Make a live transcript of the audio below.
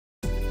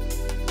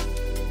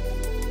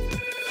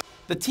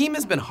The team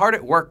has been hard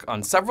at work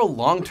on several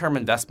long-term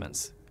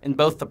investments in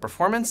both the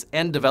performance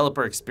and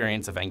developer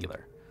experience of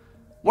Angular.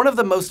 One of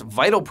the most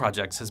vital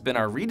projects has been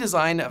our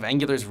redesign of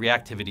Angular's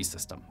reactivity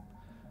system.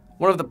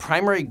 One of the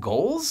primary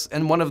goals,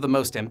 and one of the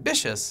most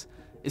ambitious,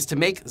 is to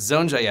make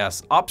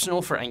zone.js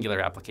optional for Angular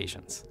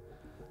applications.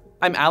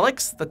 I'm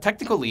Alex, the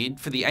technical lead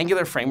for the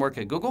Angular framework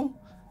at Google,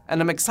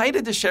 and I'm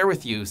excited to share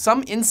with you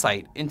some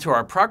insight into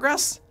our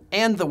progress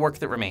and the work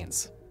that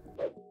remains.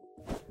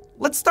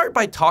 Let's start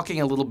by talking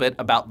a little bit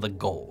about the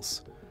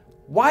goals.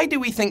 Why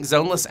do we think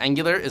zoneless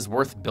Angular is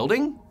worth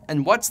building,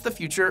 and what's the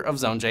future of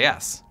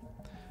Zone.js?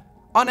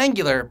 On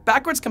Angular,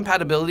 backwards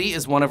compatibility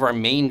is one of our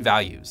main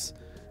values.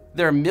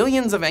 There are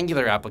millions of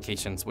Angular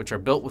applications which are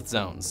built with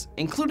zones,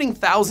 including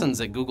thousands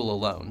at Google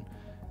alone,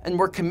 and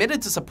we're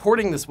committed to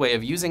supporting this way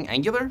of using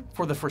Angular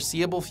for the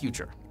foreseeable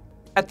future.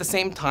 At the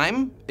same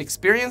time,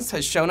 experience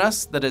has shown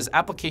us that as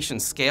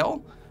applications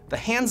scale, the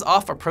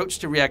hands-off approach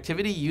to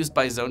reactivity used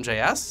by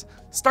Zone.js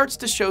starts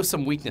to show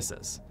some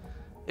weaknesses.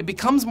 It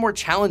becomes more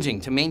challenging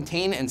to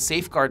maintain and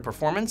safeguard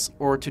performance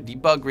or to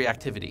debug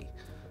reactivity.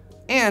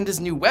 And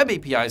as new web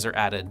APIs are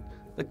added,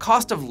 the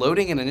cost of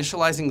loading and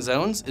initializing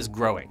zones is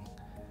growing.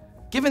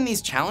 Given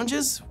these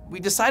challenges, we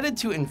decided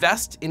to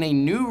invest in a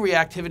new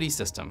reactivity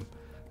system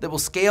that will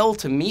scale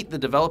to meet the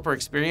developer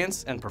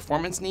experience and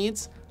performance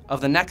needs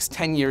of the next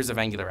 10 years of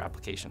Angular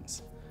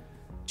applications.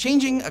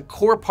 Changing a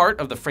core part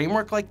of the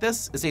framework like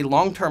this is a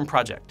long-term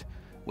project,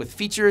 with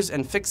features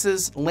and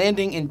fixes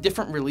landing in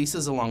different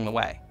releases along the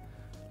way.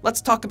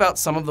 Let's talk about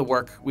some of the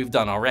work we've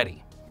done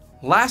already.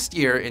 Last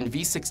year in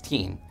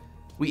v18,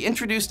 we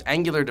introduced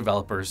Angular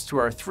developers to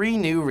our 3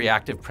 new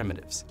reactive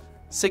primitives: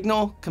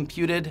 signal,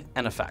 computed,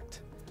 and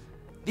effect.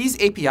 These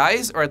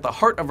APIs are at the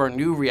heart of our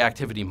new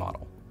reactivity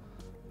model.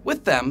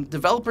 With them,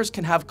 developers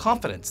can have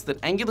confidence that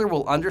Angular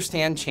will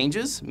understand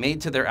changes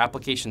made to their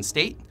application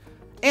state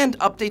and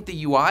update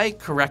the UI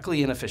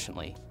correctly and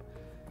efficiently.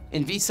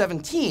 In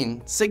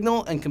v17,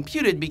 signal and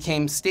computed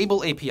became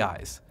stable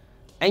APIs.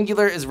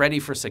 Angular is ready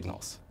for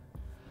signals.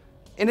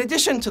 In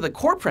addition to the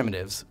core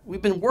primitives,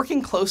 we've been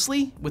working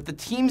closely with the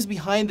teams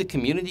behind the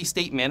community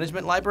state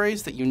management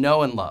libraries that you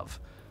know and love,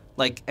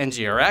 like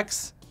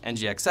NGRX,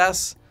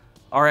 NGXS,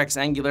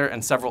 RxAngular,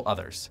 and several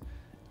others.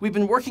 We've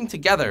been working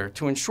together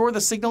to ensure the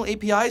Signal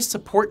APIs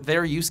support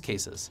their use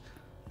cases,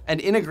 and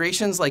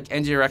integrations like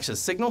NGRX's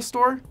Signal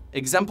Store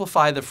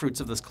exemplify the fruits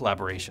of this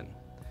collaboration.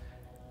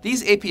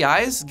 These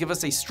APIs give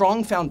us a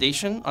strong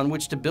foundation on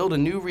which to build a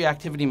new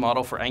reactivity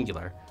model for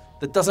Angular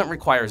that doesn't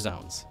require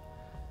zones.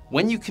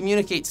 When you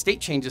communicate state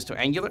changes to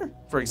Angular,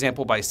 for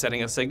example by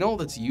setting a signal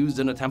that's used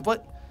in a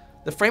template,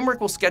 the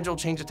framework will schedule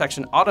change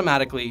detection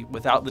automatically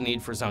without the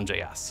need for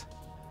Zone.js.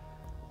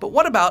 But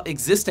what about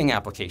existing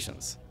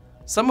applications,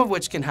 some of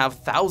which can have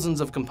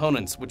thousands of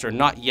components which are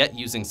not yet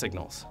using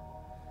signals?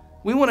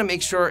 We want to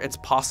make sure it's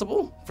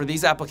possible for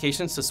these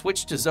applications to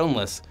switch to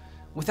zoneless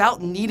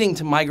without needing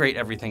to migrate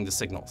everything to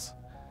signals.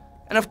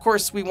 And of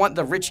course, we want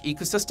the rich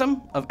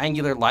ecosystem of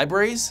Angular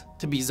libraries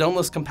to be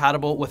zoneless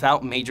compatible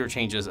without major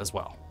changes as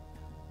well.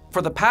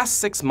 For the past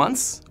 6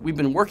 months, we've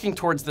been working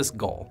towards this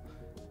goal,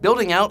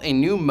 building out a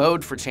new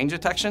mode for change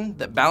detection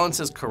that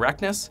balances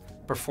correctness,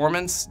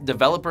 performance,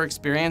 developer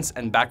experience,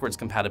 and backwards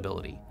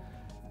compatibility.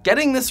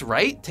 Getting this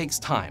right takes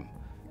time,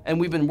 and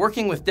we've been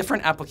working with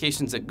different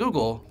applications at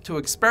Google to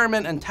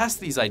experiment and test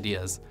these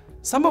ideas,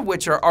 some of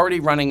which are already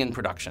running in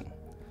production.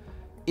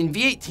 In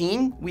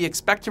v18, we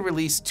expect to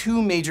release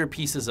 2 major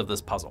pieces of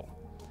this puzzle.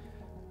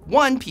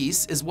 One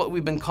piece is what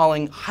we've been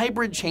calling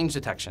hybrid change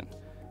detection,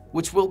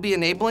 which we'll be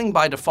enabling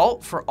by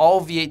default for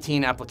all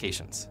v18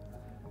 applications.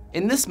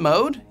 In this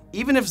mode,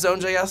 even if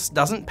Zone.js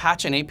doesn't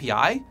patch an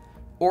API,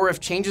 or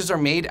if changes are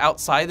made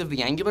outside of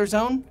the Angular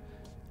zone,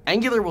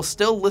 Angular will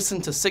still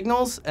listen to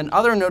signals and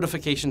other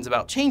notifications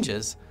about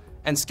changes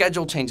and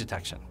schedule change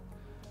detection.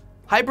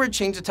 Hybrid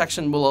change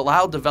detection will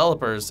allow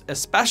developers,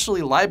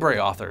 especially library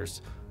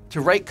authors,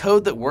 to write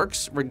code that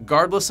works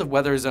regardless of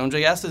whether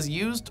Zone.js is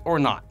used or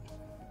not.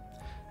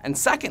 And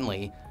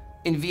secondly,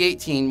 in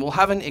v18, we'll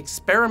have an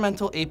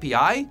experimental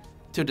API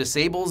to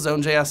disable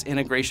Zone.js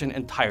integration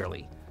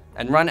entirely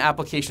and run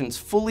applications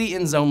fully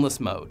in zoneless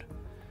mode.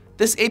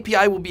 This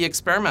API will be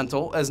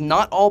experimental as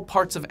not all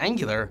parts of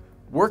Angular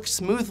work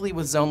smoothly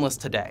with zoneless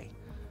today.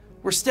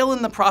 We're still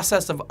in the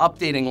process of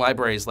updating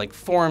libraries like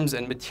forms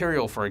and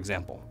material, for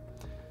example.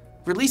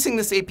 Releasing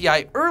this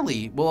API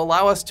early will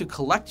allow us to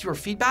collect your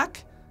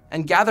feedback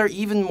and gather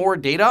even more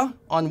data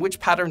on which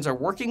patterns are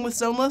working with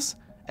zoneless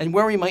and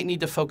where we might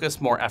need to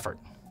focus more effort.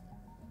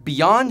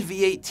 Beyond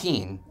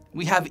v18,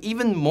 we have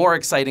even more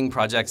exciting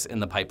projects in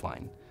the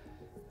pipeline.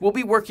 We'll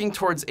be working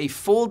towards a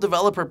full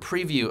developer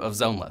preview of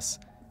zoneless,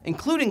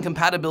 including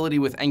compatibility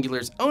with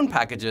Angular's own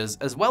packages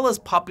as well as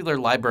popular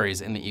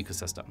libraries in the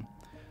ecosystem.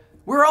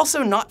 We're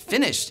also not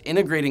finished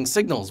integrating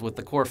signals with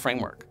the core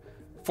framework.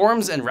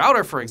 Forms and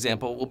router, for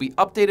example, will be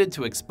updated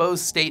to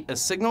expose state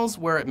as signals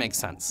where it makes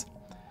sense.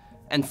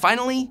 And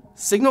finally,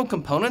 signal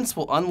components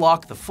will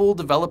unlock the full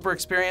developer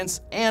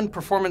experience and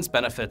performance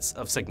benefits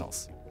of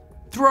signals.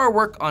 Through our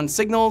work on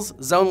Signals,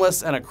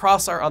 Zoneless, and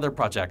across our other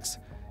projects,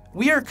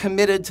 we are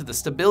committed to the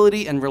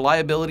stability and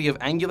reliability of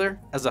Angular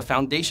as a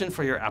foundation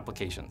for your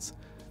applications,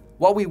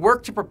 while we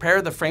work to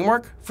prepare the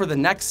framework for the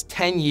next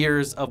 10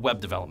 years of web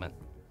development.